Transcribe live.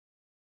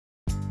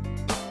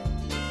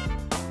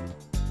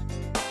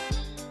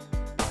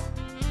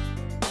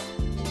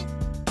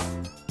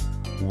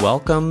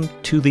welcome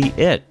to The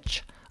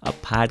Itch, a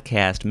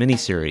podcast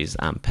miniseries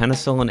on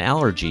penicillin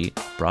allergy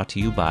brought to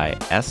you by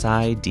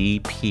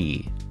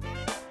SIDP.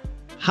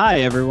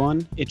 Hi,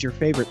 everyone. It's your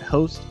favorite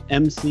host,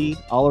 MC,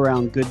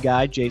 all-around good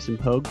guy, Jason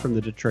Pogue from the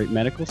Detroit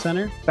Medical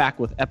Center, back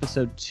with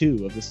episode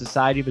 2 of the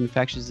Society of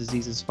Infectious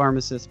Diseases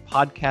Pharmacists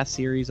podcast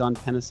series on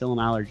penicillin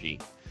allergy.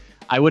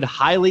 I would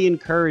highly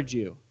encourage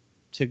you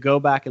to go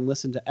back and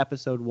listen to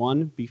episode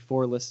 1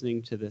 before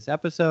listening to this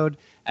episode,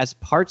 as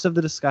parts of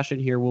the discussion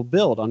here will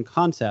build on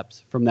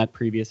concepts from that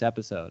previous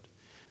episode.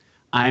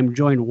 I'm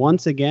joined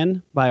once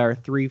again by our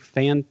 3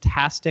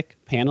 fantastic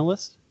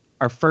panelists.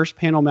 Our first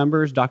panel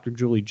member is Dr.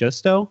 Julie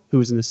Justo,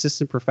 who is an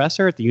assistant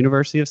professor at the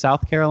University of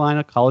South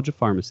Carolina College of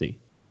Pharmacy.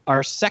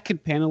 Our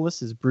second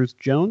panelist is Bruce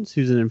Jones,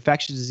 who's an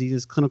infectious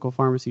diseases clinical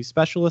pharmacy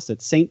specialist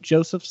at St.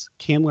 Joseph's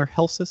Candler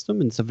Health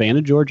System in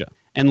Savannah, Georgia.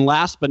 And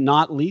last but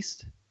not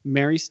least,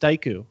 Mary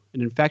Steiku,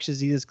 an infectious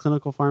diseases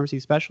clinical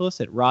pharmacy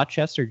specialist at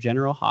Rochester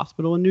General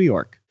Hospital in New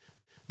York.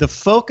 The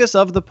focus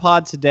of the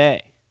pod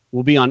today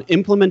will be on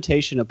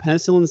implementation of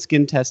penicillin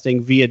skin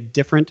testing via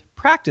different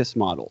practice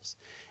models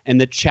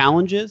and the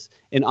challenges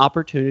and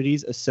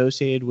opportunities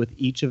associated with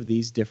each of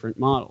these different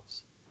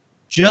models.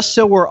 Just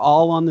so we're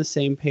all on the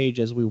same page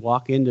as we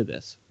walk into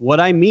this, what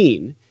I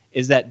mean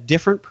is that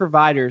different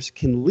providers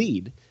can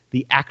lead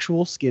the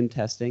actual skin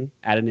testing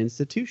at an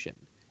institution.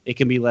 It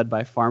can be led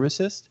by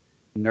pharmacists,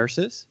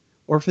 nurses,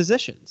 or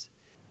physicians.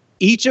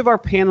 Each of our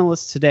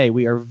panelists today,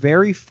 we are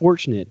very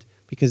fortunate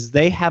because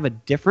they have a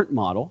different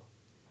model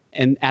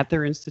and at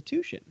their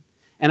institution.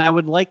 And I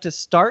would like to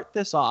start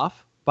this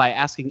off by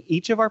asking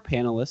each of our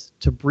panelists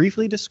to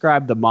briefly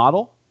describe the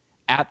model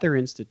at their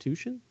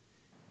institution.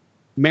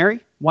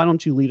 Mary, why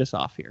don't you lead us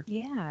off here?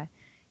 Yeah.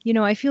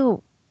 I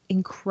feel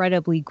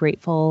incredibly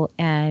grateful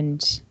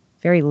and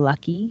very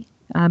lucky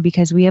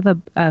because we have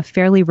a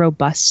fairly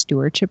robust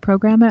stewardship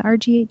program at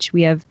RGH.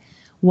 We have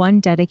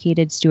 1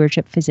 dedicated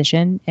stewardship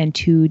physician and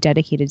 2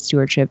 dedicated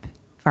stewardship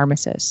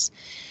pharmacists.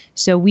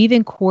 So we've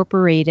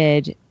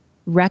incorporated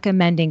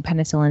recommending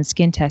penicillin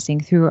skin testing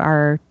through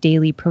our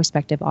daily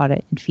prospective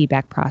audit and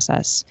feedback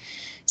process.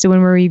 So when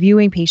we're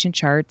reviewing patient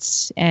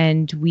charts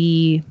and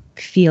we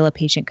feel a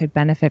patient could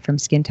benefit from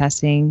skin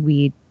testing,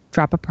 we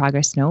drop a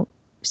progress note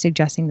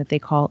suggesting that they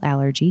call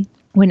allergy.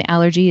 When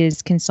allergy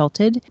is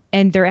consulted,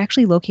 and they're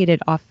actually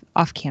located off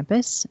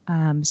campus,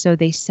 so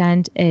they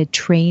send a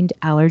trained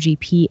allergy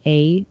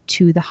PA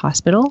to the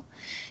hospital.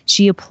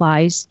 She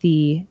applies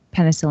the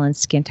penicillin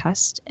skin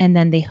test, and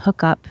then they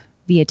hook up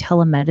via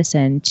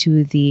telemedicine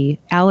to the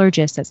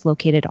allergist that's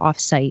located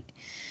off-site.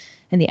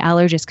 And the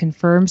allergist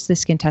confirms the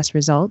skin test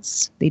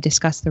results. They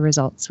discuss the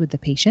results with the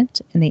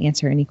patient, and they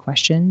answer any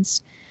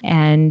questions.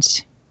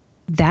 And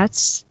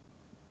that's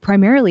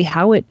primarily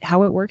how it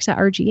works at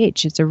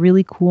RGH. It's a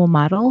really cool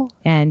model,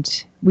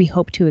 and we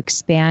hope to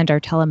expand our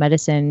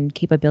telemedicine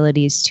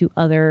capabilities to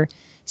other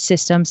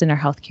systems in our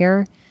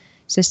healthcare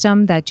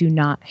system that do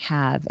not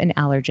have an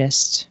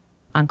allergist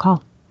on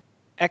call.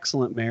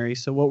 Excellent, Mary.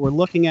 So what we're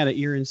looking at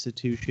your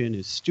institution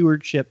is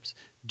stewardships,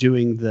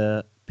 doing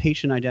the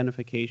patient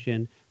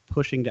identification,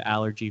 pushing to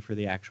allergy for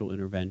the actual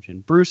intervention.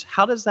 Bruce,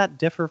 how does that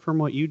differ from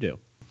what you do?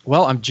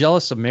 Well, I'm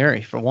jealous of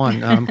Mary, for one,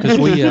 because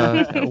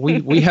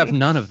we have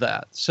none of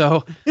that.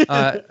 So,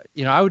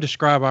 I would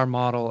describe our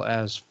model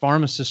as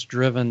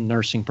pharmacist-driven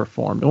nursing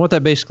performed. And what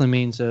that basically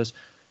means is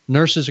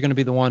nurses are going to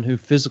be the one who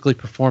physically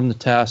perform the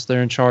test.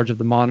 They're in charge of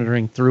the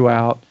monitoring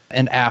throughout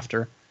and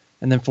after.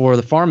 And then for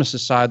the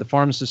pharmacist side, the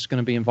pharmacist is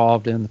going to be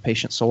involved in the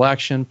patient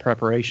selection,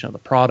 preparation of the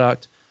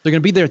product. They're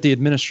going to be there at the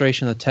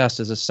administration of the test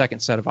as a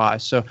second set of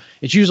eyes. So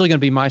it's usually going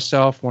to be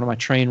myself, one of my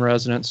trained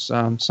residents,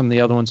 some of the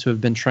other ones who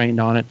have been trained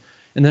on it.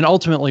 And then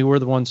ultimately, we're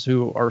the ones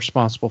who are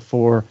responsible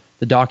for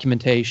the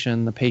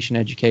documentation, the patient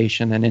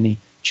education, and any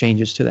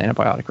changes to the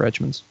antibiotic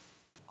regimens.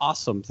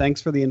 Awesome.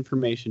 Thanks for the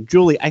information.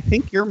 Julie, I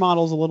think your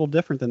model is a little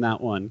different than that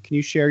one. Can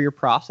you share your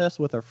process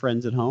with our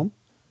friends at home?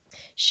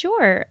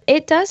 Sure.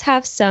 It does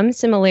have some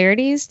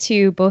similarities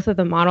to both of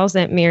the models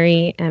that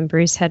Mary and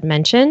Bruce had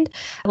mentioned.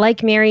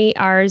 Like Mary,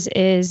 ours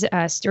is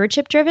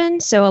stewardship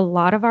driven. So a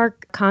lot of our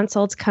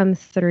consults come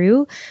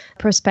through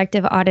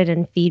prospective audit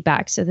and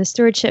feedback. So the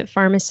stewardship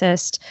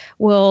pharmacist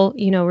will,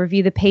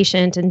 review the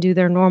patient and do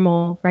their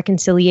normal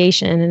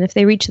reconciliation. And if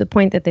they reach the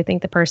point that they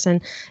think the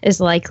person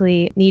is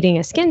likely needing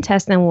a skin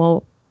test, then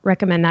we'll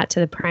recommend that to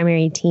the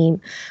primary team.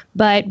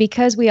 But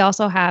because we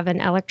also have an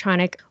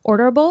electronic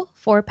orderable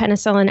for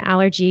penicillin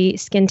allergy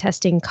skin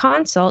testing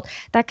consult,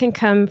 that can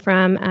come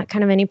from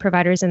kind of any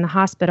providers in the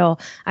hospital,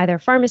 either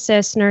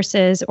pharmacists,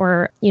 nurses,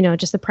 or,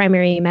 just the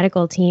primary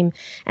medical team.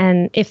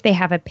 And if they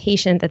have a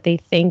patient that they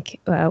think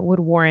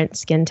would warrant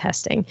skin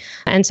testing.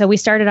 And so we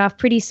started off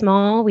pretty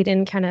small. We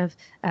didn't kind of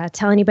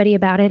tell anybody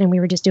about it. And we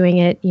were just doing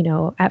it,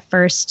 at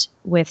first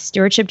with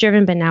stewardship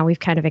driven, but now we've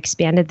kind of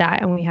expanded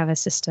that and we have a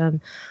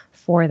system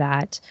for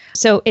that.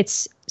 So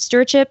it's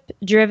stewardship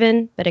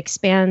driven, but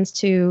expands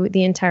to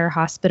the entire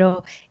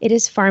hospital. It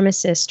is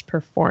pharmacist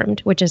performed,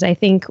 which is, I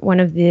think, one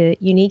of the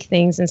unique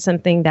things and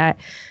something that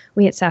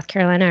we at South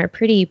Carolina are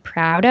pretty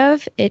proud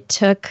of. It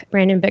took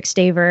Brandon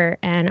Bookstaver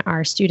and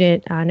our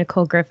student,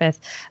 Nicole Griffith,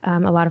 a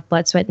lot of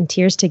blood, sweat, and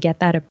tears to get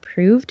that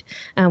approved.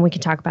 We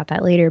can talk about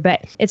that later,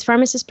 but it's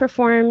pharmacist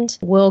performed.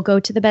 We'll go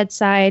to the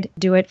bedside,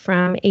 do it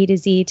from A to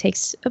Z. It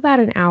takes about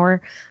an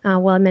hour.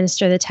 We'll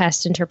administer the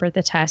test, interpret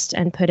the test,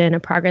 and put in a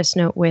progress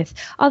note with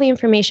all the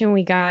information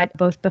we got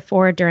both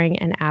before, during,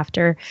 and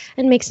after,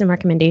 and make some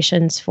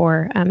recommendations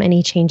for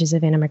any changes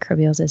of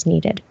antimicrobials as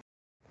needed.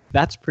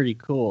 That's pretty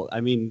cool.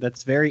 I mean,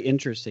 that's very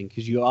interesting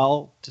because you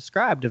all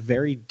described a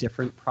very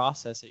different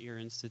process at your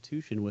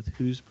institution with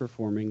who's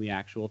performing the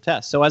actual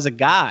test. So as a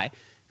guy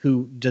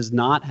who does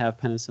not have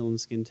penicillin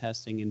skin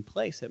testing in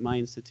place at my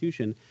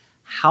institution,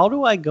 how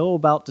do I go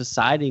about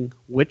deciding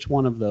which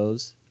one of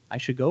those I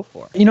should go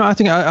for? I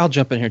think I'll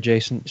jump in here,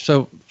 Jason.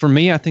 So for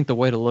me, I think the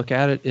way to look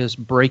at it is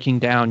breaking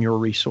down your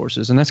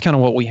resources. And that's kind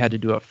of what we had to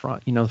do up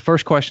front. The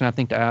first question I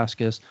think to ask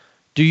is,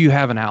 do you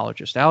have an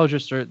allergist?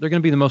 Allergists they're going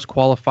to be the most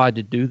qualified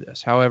to do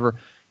this. However,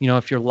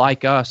 if you're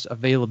like us,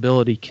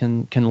 availability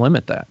can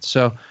limit that.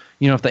 So,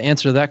 if the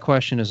answer to that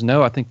question is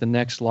no, I think the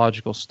next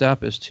logical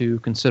step is to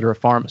consider a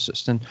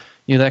pharmacist. And,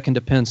 that can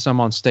depend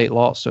some on state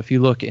law. So if you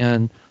look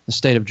in the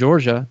state of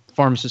Georgia,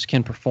 pharmacists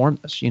can perform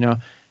this.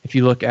 If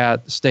you look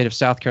at the state of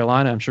South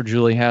Carolina, I'm sure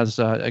Julie has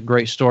a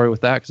great story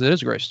with that because it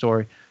is a great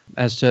story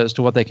as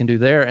to what they can do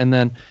there. And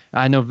then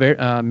I know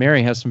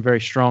Mary has some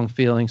very strong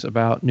feelings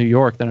about New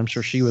York that I'm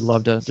sure she would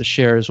love to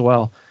share as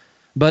well.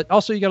 But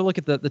also you got to look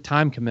at the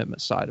time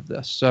commitment side of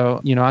this. So,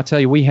 I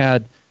tell you,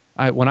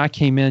 when I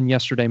came in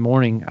yesterday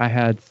morning, I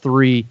had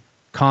 3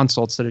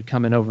 consults that had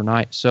come in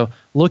overnight. So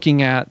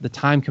looking at the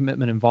time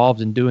commitment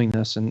involved in doing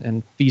this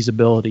and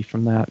feasibility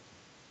from that.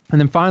 And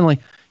then finally,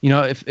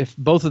 if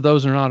both of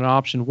those are not an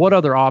option, what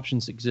other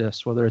options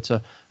exist? Whether it's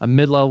a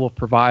mid-level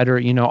provider,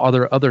 are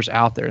there others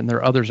out there? And there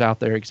are others out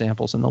there,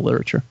 examples in the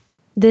literature.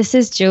 This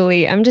is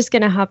Julie. I'm just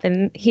going to hop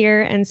in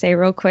here and say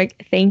real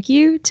quick, thank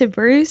you to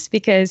Bruce,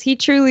 because he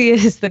truly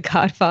is the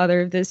godfather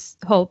of this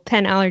whole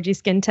pen allergy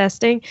skin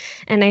testing.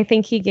 And I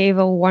think he gave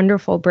a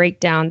wonderful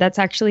breakdown. That's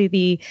actually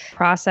the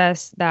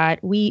process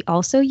that we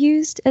also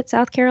used at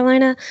South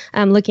Carolina,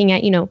 looking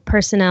at,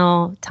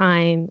 personnel,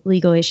 time,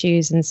 legal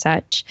issues and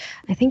such.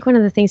 I think one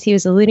of the things he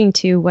was alluding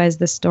to was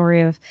the story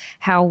of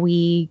how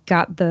we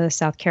got the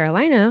South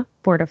Carolina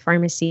Board of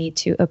Pharmacy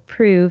to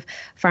approve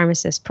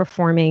pharmacists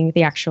performing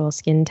the actual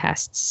skin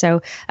tests. So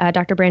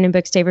Dr. Brandon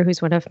Bookstaver,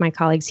 who's one of my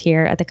colleagues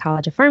here at the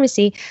College of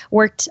Pharmacy,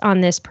 worked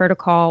on this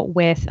protocol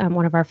with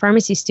one of our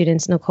pharmacy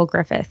students, Nicole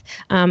Griffith.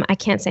 I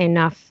can't say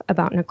enough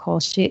about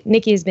Nicole.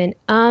 Nikki has been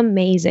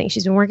amazing.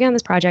 She's been working on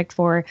this project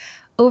for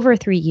over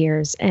 3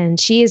 years, and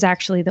she is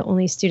actually the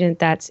only student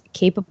that's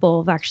capable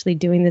of actually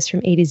doing this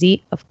from A to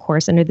Z, of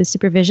course, under the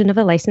supervision of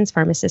a licensed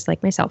pharmacist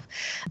like myself.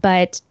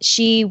 But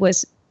she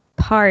was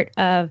part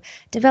of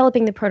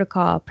developing the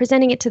protocol,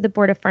 presenting it to the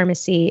Board of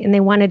Pharmacy, and they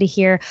wanted to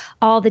hear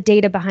all the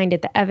data behind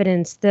it, the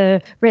evidence,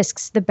 the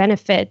risks, the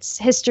benefits,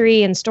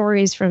 history, and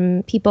stories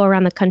from people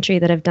around the country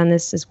that have done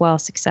this as well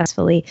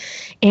successfully.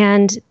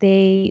 And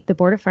the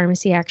Board of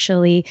Pharmacy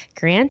actually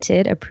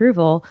granted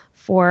approval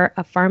for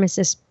a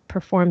pharmacist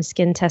perform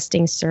skin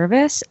testing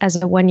service as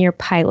a 1-year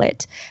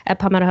pilot at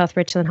Palmetto Health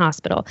Richland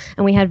Hospital.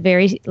 And we had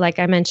like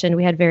I mentioned,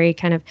 we had very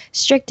kind of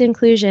strict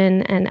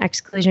inclusion and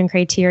exclusion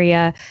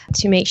criteria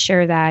to make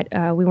sure that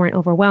we weren't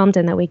overwhelmed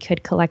and that we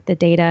could collect the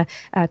data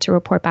to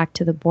report back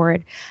to the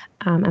board.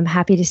 I'm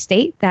happy to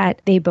state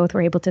that they both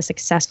were able to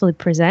successfully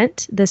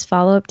present this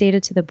follow-up data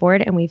to the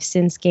board, and we've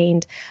since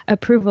gained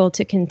approval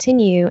to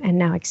continue and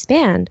now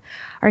expand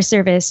our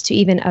service to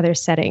even other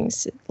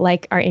settings,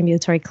 like our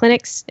ambulatory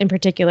clinics, in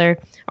particular,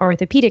 our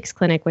orthopedics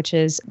clinic, which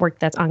is work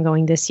that's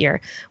ongoing this year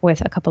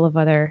with a couple of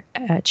other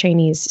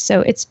trainees.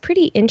 So it's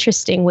pretty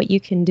interesting what you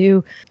can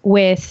do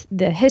with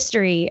the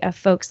history of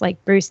folks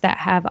like Bruce that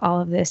have all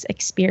of this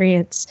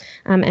experience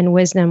and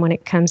wisdom when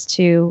it comes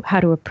to how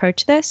to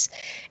approach this.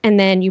 And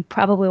then you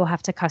probably will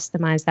have to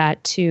customize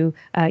that to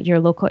your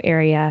local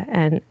area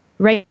and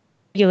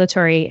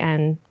regulatory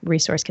and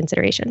resource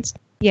considerations.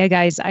 Yeah,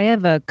 guys, I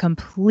have a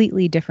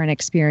completely different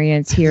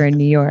experience here in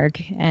New York.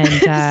 And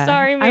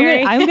sorry,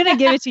 Mary. I'm going to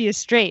give it to you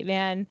straight,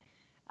 man.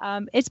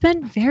 It's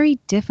been very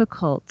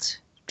difficult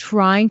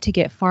trying to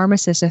get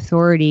pharmacist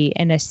authority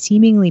in a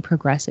seemingly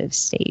progressive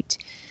state.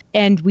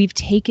 And we've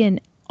taken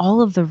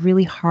all of the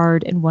really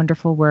hard and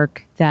wonderful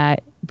work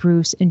that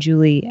Bruce and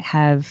Julie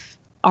have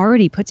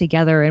already put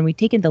together, and we've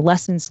taken the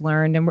lessons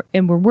learned,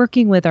 and we're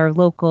working with our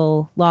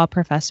local law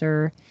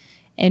professor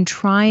and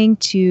trying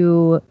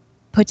to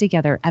put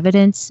together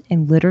evidence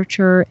and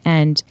literature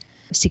and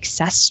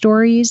success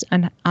stories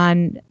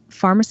on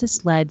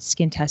pharmacist-led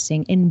skin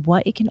testing and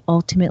what it can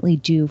ultimately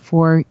do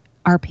for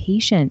our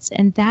patients.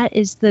 And that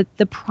is the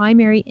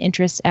primary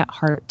interest at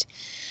heart.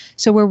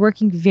 So we're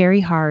working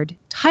very hard,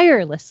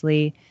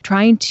 tirelessly,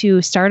 trying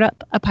to start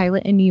up a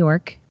pilot in New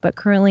York, but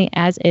currently,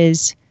 as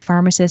is,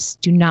 pharmacists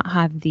do not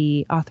have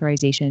the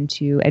authorization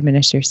to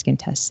administer skin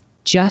tests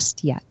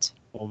just yet.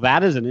 Well,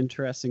 that is an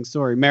interesting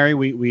story. Mary,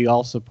 we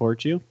all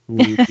support you.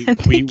 We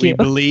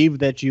believe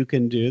that you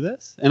can do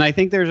this. And I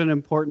think there's an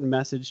important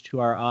message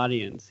to our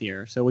audience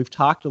here. So we've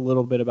talked a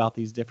little bit about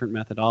these different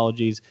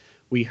methodologies.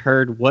 We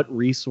heard what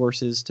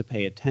resources to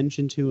pay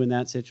attention to in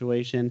that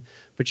situation.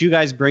 But you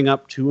guys bring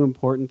up two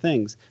important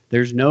things.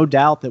 There's no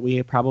doubt that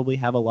we probably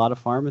have a lot of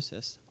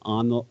pharmacists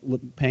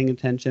paying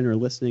attention or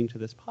listening to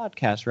this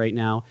podcast right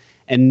now.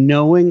 And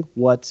knowing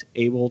what's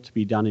able to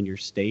be done in your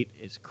state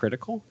is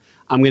critical.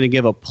 I'm going to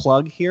give a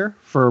plug here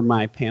for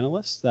my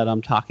panelists that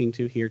I'm talking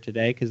to here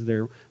today because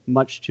they're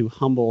much too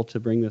humble to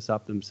bring this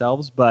up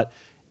themselves. But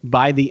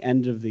by the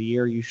end of the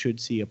year, you should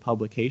see a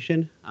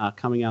publication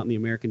coming out in the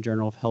American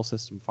Journal of Health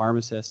System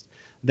Pharmacists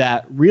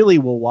that really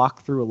will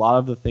walk through a lot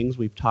of the things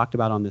we've talked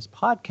about on this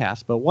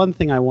podcast. But one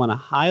thing I want to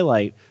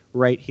highlight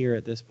right here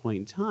at this point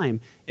in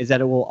time is that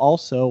it will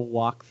also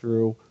walk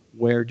through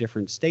where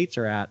different states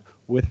are at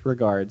with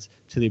regards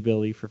to the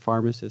ability for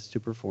pharmacists to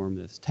perform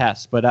this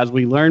test. But as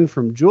we learn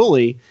from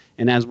Julie,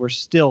 and as we're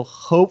still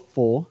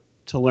hopeful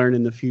to learn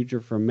in the future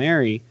from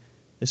Mary,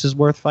 this is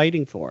worth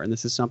fighting for. And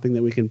this is something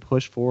that we can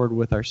push forward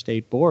with our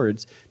state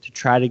boards to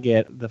try to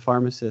get the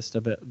pharmacist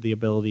the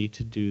ability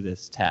to do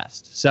this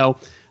test. So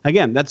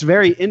again, that's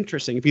very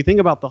interesting. If you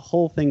think about the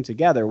whole thing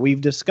together,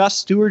 we've discussed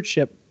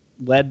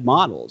stewardship-led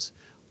models.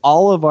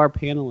 All of our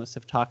panelists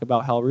have talked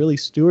about how really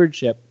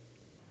stewardship,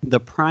 the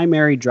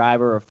primary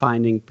driver of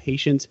finding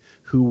patients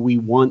who we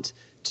want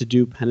to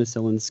do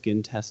penicillin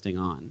skin testing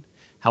on.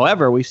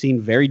 However, we've seen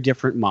very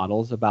different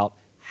models about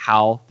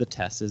how the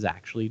test is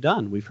actually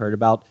done. We've heard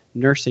about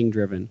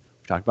nursing-driven,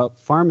 we've talked about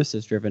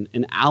pharmacist-driven,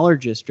 and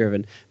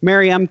allergist-driven.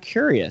 Mary, I'm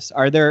curious,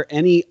 are there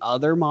any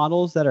other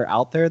models that are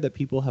out there that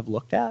people have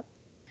looked at?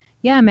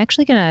 Yeah, I'm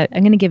actually gonna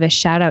give a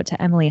shout out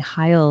to Emily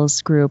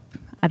Heil's group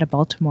out of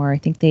Baltimore. I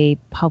think they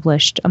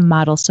published a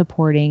model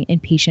supporting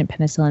inpatient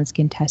penicillin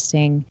skin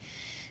testing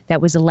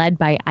that was led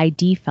by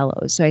ID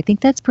fellows. So I think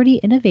that's pretty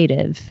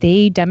innovative.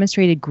 They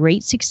demonstrated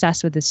great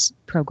success with this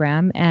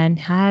program and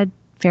had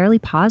fairly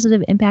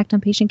positive impact on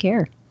patient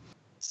care.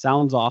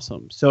 Sounds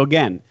awesome. So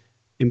again,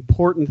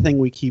 important thing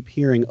we keep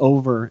hearing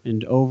over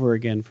and over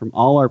again from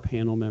all our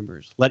panel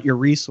members, let your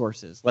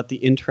resources, let the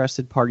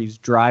interested parties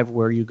drive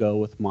where you go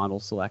with model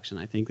selection.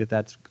 I think that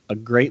that's a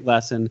great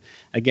lesson.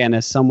 Again,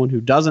 as someone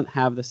who doesn't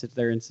have this at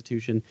their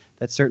institution,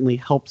 that certainly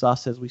helps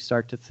us as we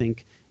start to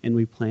think and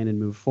we plan and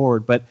move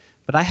forward. But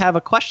I have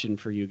a question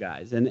for you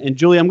guys. And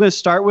Julie, I'm going to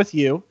start with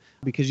you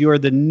because you are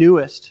the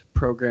newest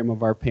program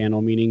of our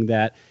panel, meaning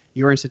that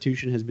your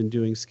institution has been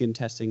doing skin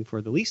testing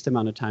for the least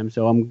amount of time.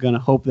 So I'm going to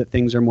hope that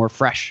things are more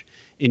fresh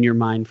in your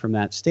mind from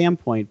that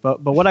standpoint.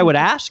 But what I would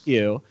ask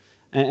you,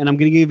 and I'm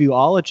going to give you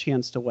all a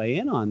chance to weigh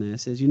in on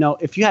this, is,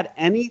 if you had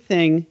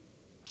anything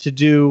to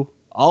do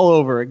all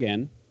over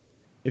again,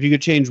 if you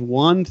could change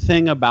one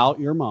thing about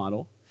your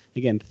model,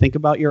 again, think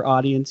about your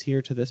audience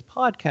here to this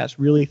podcast,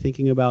 really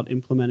thinking about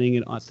implementing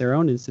it at their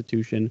own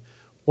institution,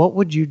 what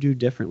would you do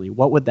differently?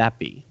 What would that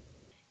be?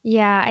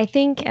 Yeah, I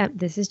think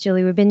this is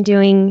Julie. We've been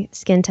doing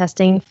skin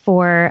testing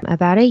for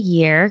about a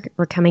year.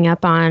 We're coming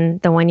up on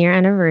the 1-year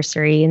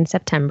anniversary in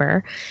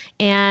September.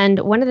 And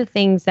one of the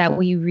things that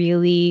we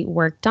really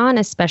worked on,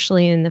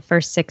 especially in the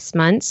first 6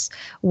 months,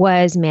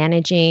 was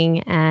managing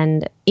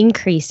and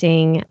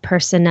increasing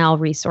personnel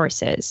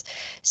resources.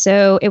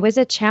 So it was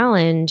a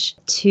challenge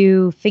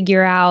to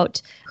figure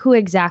out who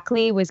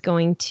exactly was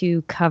going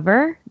to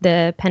cover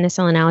the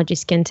penicillin allergy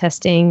skin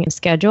testing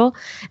schedule.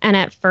 And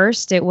at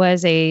first, it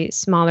was a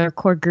smaller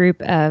core group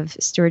of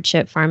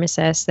stewardship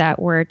pharmacists that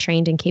were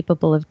trained and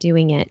capable of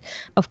doing it.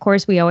 Of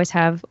course, we always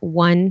have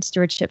one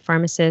stewardship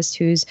pharmacist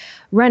who's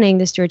running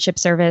the stewardship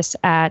service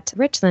at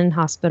Richland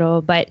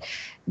Hospital, but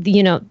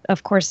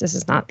of course, this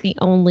is not the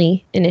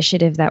only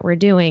initiative that we're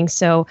doing.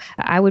 So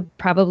I would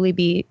probably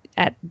be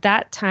at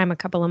that time a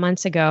couple of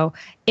months ago,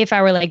 if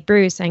I were like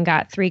Bruce and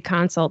got 3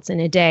 consults in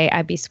a day,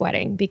 I'd be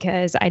sweating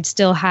because I'd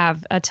still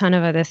have a ton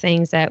of other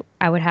things that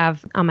I would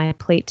have on my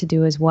plate to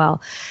do as well.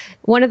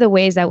 One of the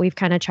ways that we've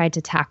kind of tried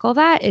to tackle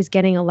that is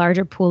getting a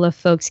larger pool of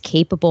folks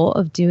capable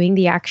of doing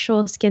the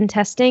actual skin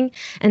testing.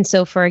 And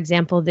so, for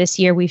example, this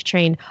year we've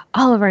trained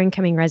all of our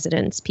incoming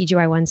residents,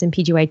 PGY1s and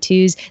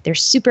PGY2s. They're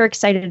super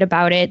excited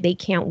about it. They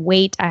can't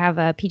wait. I have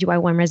a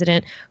PGY1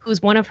 resident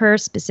who's one of her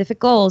specific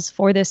goals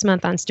for this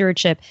month on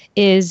stewardship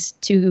is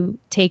to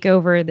take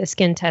over the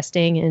skin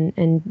testing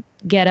and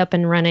get up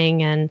and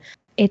running. And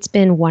it's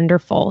been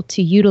wonderful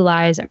to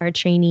utilize our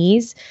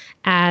trainees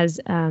as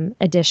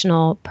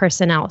additional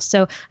personnel.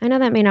 So I know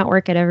that may not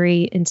work at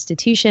every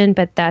institution,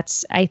 but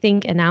that's, I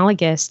think,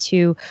 analogous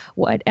to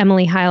what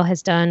Emily Heil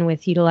has done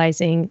with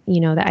utilizing,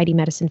 the ID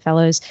Medicine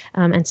Fellows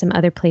and some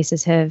other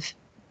places have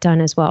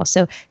done as well.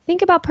 So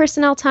think about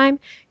personnel time,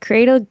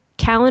 create a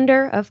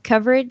calendar of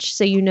coverage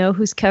so you know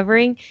who's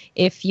covering.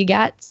 If you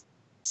got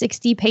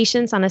 60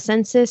 patients on a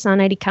census on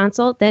ID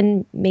consult,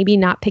 then maybe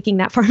not picking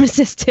that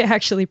pharmacist to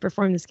actually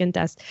perform the skin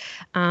test.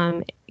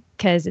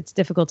 because it's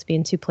difficult to be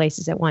in two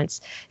places at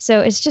once. So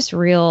it's just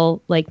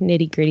real like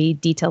nitty gritty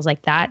details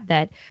like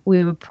that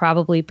we would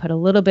probably put a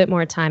little bit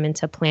more time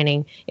into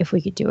planning if we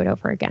could do it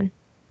over again.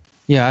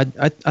 Yeah,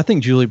 I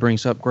think Julie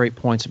brings up great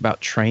points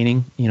about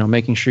training,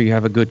 making sure you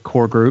have a good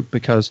core group,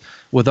 because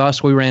with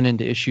us, we ran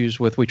into issues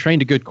we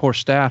trained a good core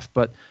staff,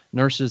 but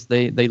nurses,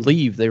 they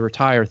leave, they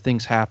retire,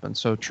 things happen.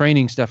 So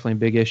training is definitely a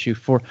big issue.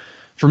 For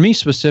me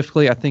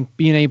specifically, I think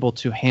being able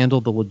to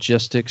handle the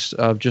logistics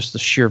of just the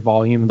sheer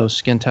volume of those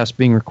skin tests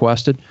being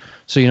requested.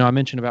 So, I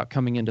mentioned about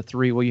coming into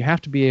 3. Well, you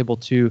have to be able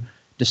to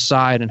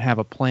decide and have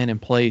a plan in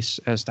place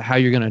as to how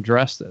you're going to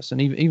address this,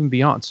 and even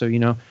beyond. So,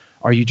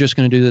 are you just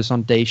going to do this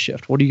on day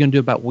shift? What are you going to do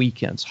about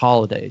weekends,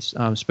 holidays,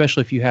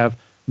 especially if you have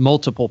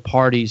multiple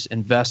parties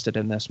invested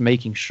in this,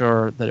 making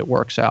sure that it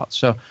works out?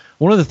 So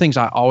one of the things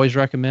I always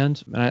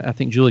recommend, and I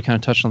think Julie kind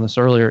of touched on this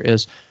earlier,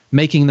 is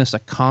making this a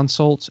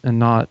consult and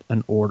not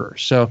an order.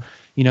 So,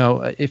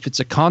 if it's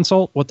a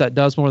consult, what that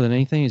does more than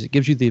anything is it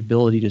gives you the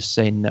ability to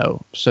say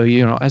no. So,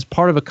 as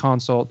part of a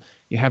consult,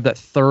 you have that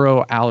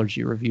thorough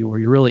allergy review where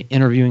you're really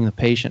interviewing the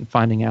patient,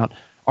 finding out,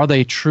 are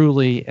they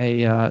truly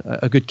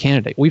a good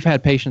candidate? We've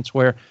had patients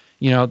where,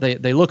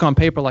 they look on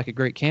paper like a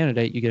great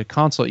candidate. You get a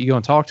consult, you go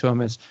and talk to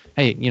them. It's,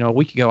 hey, a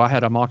week ago I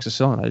had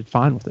amoxicillin, I did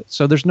fine with it.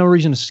 So there's no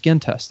reason to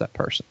skin test that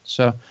person.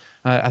 So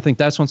I think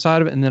that's one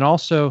side of it. And then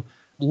also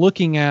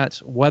looking at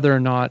whether or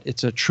not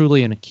it's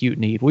truly an acute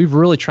need. We've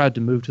really tried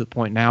to move to the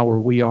point now where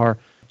we are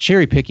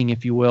cherry picking,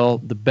 if you will,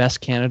 the best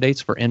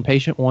candidates for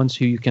inpatient, ones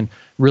who you can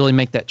really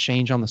make that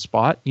change on the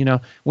spot.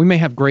 We may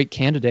have great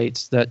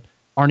candidates that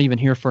aren't even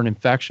here for an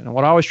infection. And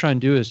what I always try and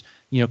do is,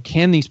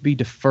 can these be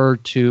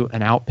deferred to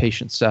an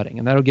outpatient setting?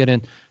 And that'll get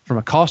in from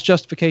a cost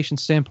justification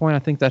standpoint. I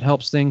think that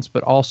helps things,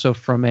 but also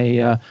from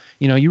a,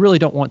 you really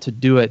don't want to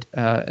do it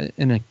in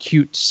an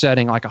acute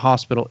setting like a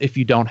hospital if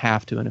you don't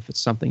have to, and if it's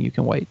something you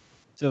can wait.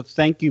 So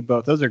thank you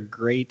both. Those are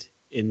great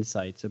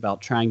insights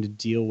about trying to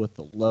deal with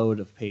the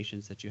load of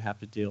patients that you have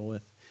to deal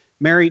with.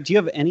 Mary, do you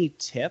have any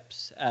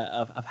tips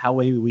of how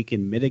maybe we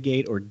can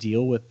mitigate or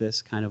deal with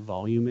this kind of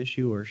volume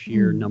issue or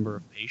sheer number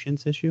of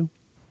patients issue?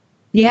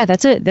 Yeah,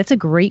 that's a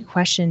great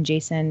question,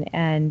 Jason.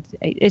 And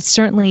there's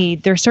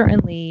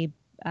certainly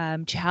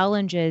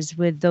challenges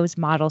with those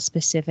models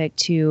specific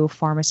to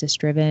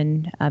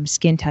pharmacist-driven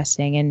skin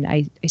testing. And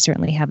I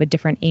certainly have a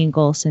different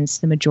angle, since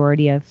the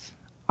majority of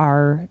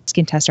our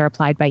skin tests are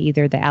applied by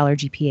either the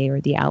allergy PA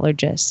or the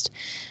allergist.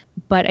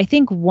 But I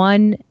think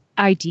one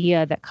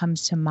idea that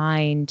comes to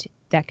mind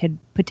that could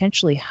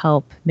potentially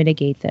help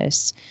mitigate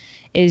this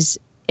is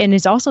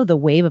also the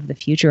wave of the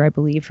future, I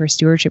believe, for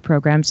stewardship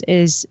programs,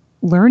 is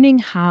learning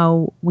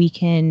how we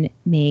can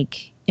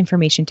make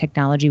information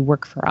technology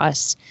work for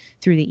us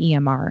through the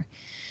EMR.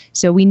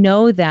 So we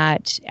know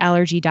that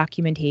allergy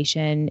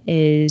documentation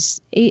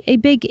is a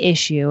big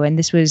issue, and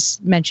this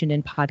was mentioned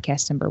in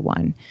podcast number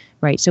 1,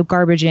 right? So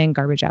garbage in,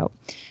 garbage out.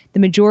 The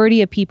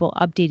majority of people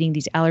updating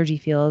these allergy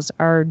fields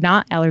are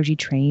not allergy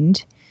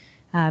trained,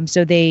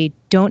 so they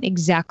don't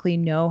exactly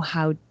know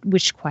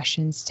which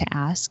questions to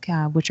ask,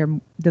 which are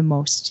the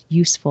most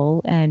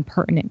useful and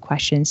pertinent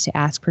questions to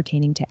ask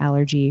pertaining to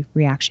allergy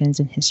reactions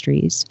and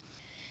histories.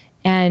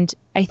 And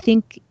I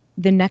think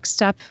the next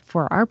step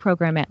for our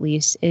program, at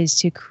least, is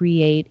to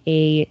create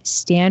a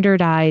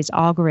standardized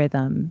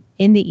algorithm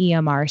in the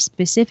EMR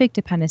specific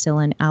to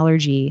penicillin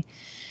allergy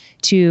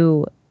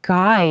to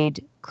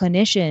guide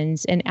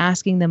clinicians in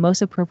asking the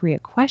most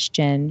appropriate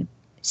question,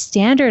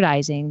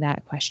 standardizing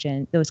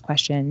those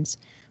questions,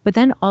 but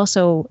then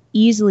also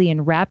easily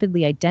and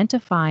rapidly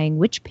identifying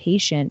which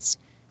patients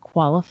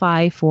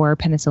qualify for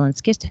penicillin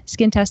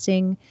skin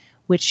testing,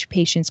 which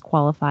patients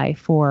qualify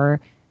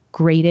for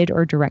graded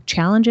or direct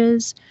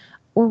challenges,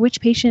 or which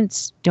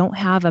patients don't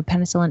have a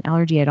penicillin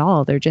allergy at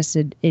all. They're just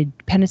a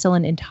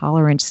penicillin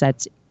intolerance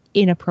that's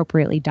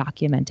inappropriately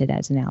documented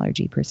as an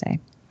allergy per se.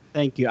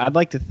 Thank you. I'd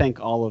like to thank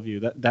all of you.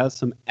 That was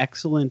some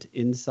excellent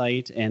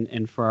insight.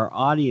 And for our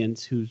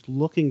audience who's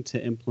looking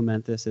to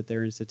implement this at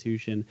their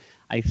institution,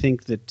 I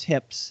think the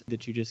tips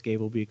that you just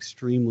gave will be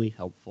extremely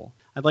helpful.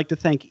 I'd like to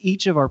thank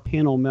each of our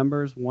panel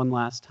members one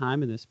last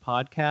time in this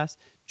podcast.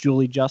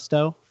 Julie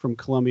Justo from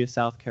Columbia,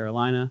 South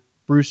Carolina,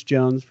 Bruce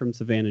Jones from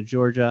Savannah,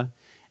 Georgia,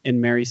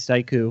 and Mary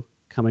Steiku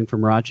coming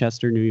from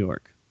Rochester, New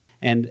York.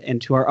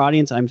 And to our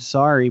audience, I'm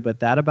sorry, but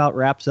that about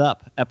wraps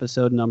up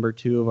episode number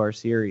 2 of our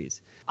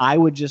series. I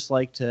would just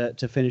like to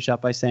finish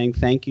up by saying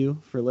thank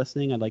you for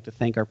listening. I'd like to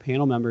thank our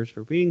panel members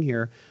for being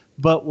here.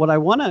 But what I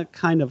want to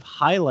kind of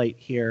highlight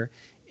here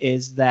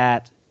is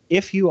that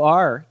if you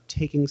are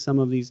taking some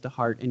of these to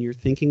heart and you're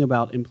thinking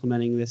about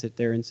implementing this at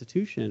their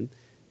institution,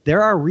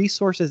 there are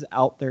resources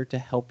out there to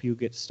help you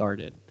get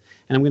started.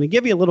 And I'm going to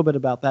give you a little bit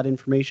about that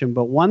information,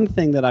 but one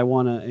thing that I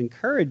want to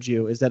encourage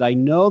you is that I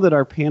know that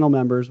our panel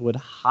members would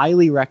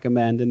highly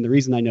recommend, and the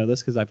reason I know this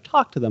is because I've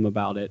talked to them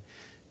about it,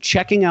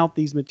 checking out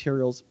these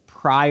materials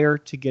prior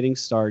to getting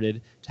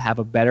started to have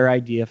a better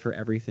idea for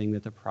everything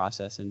that the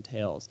process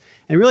entails.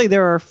 And really,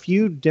 there are a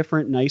few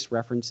different nice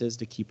references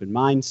to keep in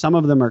mind. Some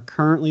of them are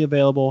currently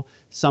available.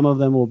 Some of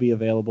them will be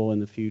available in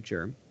the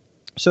future.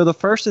 So the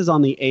first is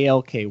on the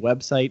ALK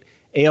website.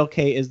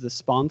 ALK is the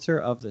sponsor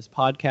of this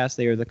podcast.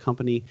 They are the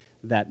company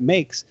that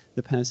makes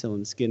the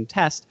penicillin skin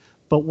test.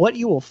 But what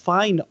you will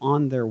find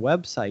on their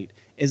website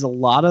is a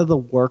lot of the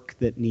work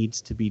that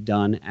needs to be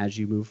done as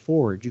you move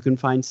forward. You can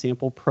find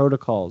sample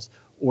protocols,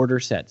 order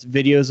sets,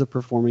 videos of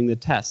performing the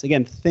tests.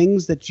 Again,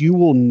 things that you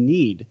will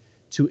need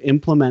to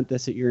implement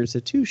this at your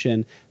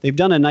institution. They've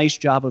done a nice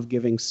job of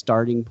giving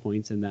starting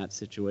points in that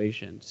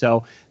situation.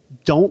 So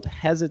don't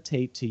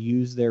hesitate to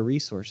use their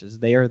resources.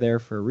 They are there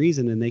for a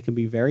reason, and they can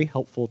be very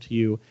helpful to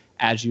you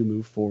as you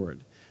move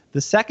forward.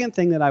 The second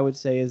thing that I would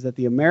say is that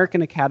the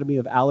American Academy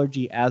of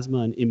Allergy, Asthma,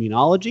 and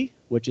Immunology,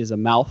 which is a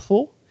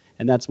mouthful,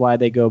 and that's why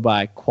they go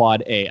by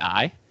Quad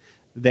AI,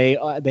 they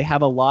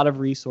have a lot of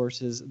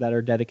resources that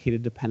are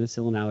dedicated to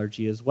penicillin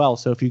allergy as well.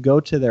 So if you go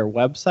to their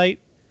website,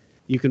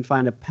 you can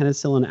find a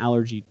penicillin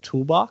allergy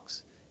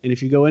toolbox. And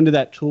if you go into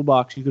that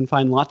toolbox, you can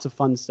find lots of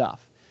fun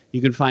stuff.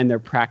 You can find their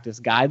practice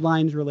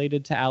guidelines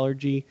related to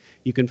allergy.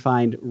 You can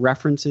find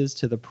references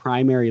to the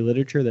primary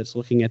literature that's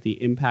looking at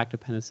the impact of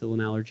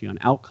penicillin allergy on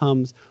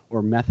outcomes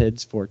or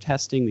methods for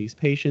testing these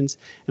patients.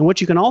 And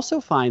what you can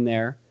also find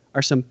there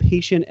are some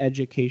patient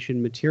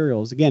education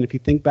materials. Again, if you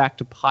think back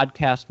to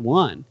podcast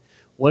 1,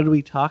 what did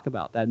we talk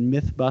about? That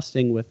myth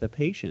busting with the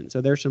patient.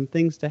 So there's some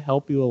things to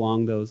help you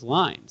along those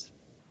lines.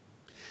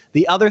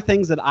 The other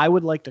things that I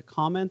would like to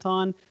comment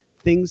on,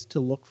 things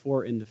to look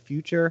for in the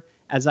future,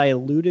 as I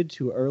alluded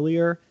to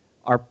earlier,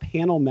 our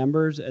panel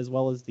members, as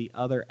well as the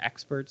other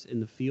experts in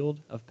the field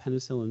of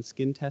penicillin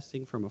skin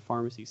testing from a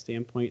pharmacy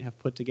standpoint, have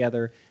put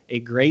together a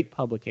great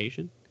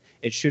publication.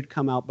 It should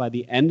come out by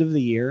the end of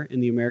the year in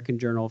the American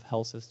Journal of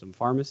Health System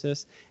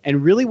Pharmacists,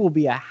 and really will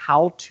be a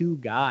how-to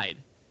guide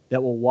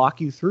that will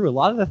walk you through a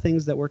lot of the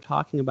things that we're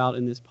talking about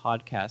in this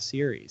podcast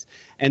series.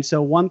 And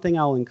so one thing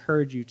I'll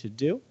encourage you to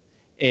do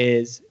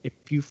is if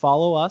you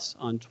follow us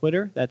on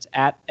Twitter, that's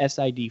at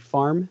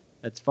SIDPharm.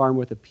 That's farm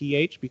with a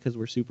PH because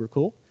we're super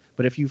cool.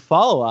 But if you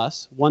follow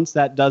us, once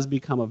that does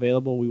become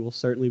available, we will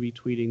certainly be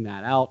tweeting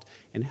that out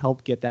and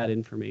help get that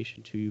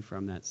information to you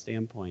from that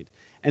standpoint.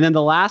 And then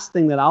the last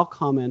thing that I'll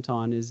comment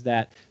on is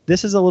that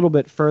this is a little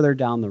bit further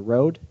down the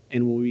road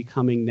and will be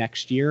coming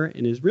next year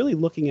and is really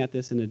looking at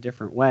this in a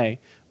different way.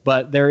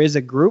 But there is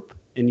a group,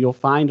 and you'll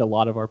find a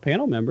lot of our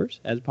panel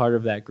members as part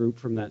of that group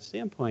from that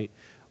standpoint,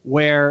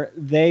 where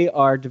they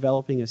are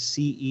developing a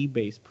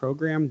CE-based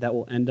program that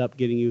will end up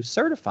getting you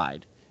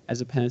certified as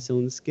a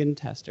penicillin skin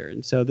tester.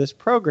 And so this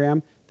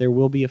program, there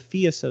will be a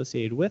fee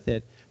associated with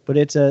it, but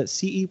it's a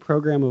CE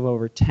program of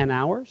over 10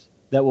 hours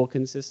that will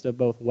consist of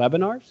both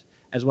webinars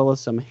as well as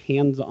some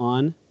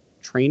hands-on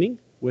training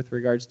with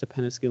regards to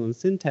penicillin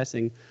skin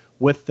testing,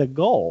 with the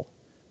goal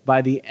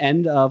by the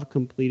end of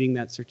completing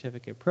that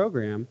certificate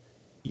program,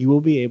 you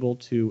will be able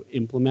to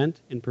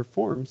implement and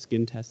perform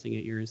skin testing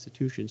at your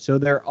institution. So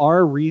there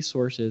are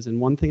resources,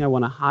 and one thing I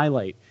want to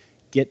highlight,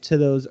 get to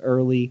those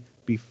early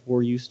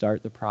before you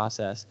start the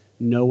process.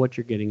 Know what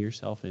you're getting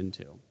yourself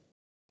into.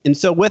 And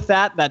so with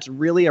that, that's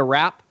really a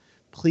wrap.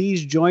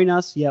 Please join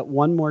us yet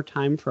one more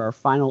time for our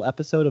final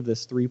episode of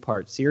this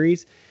 3-part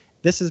series.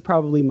 This is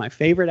probably my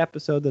favorite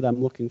episode that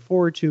I'm looking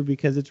forward to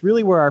because it's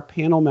really where our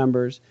panel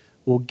members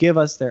will give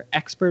us their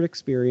expert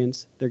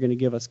experience. They're going to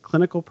give us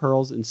clinical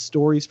pearls and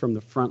stories from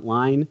the front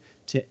line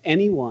to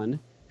anyone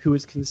who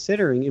is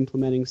considering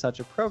implementing such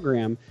a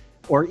program,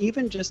 or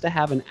even just to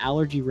have an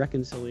allergy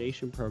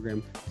reconciliation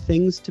program,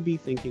 things to be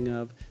thinking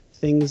of,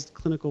 things,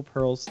 clinical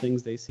pearls,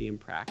 things they see in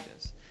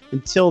practice.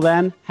 Until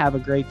then, have a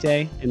great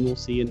day, and we'll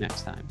see you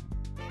next time.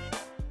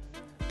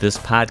 This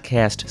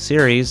podcast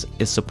series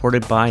is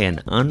supported by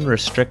an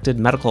unrestricted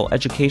medical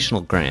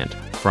educational grant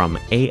from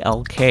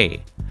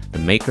ALK, the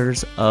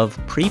makers of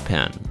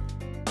PrePen.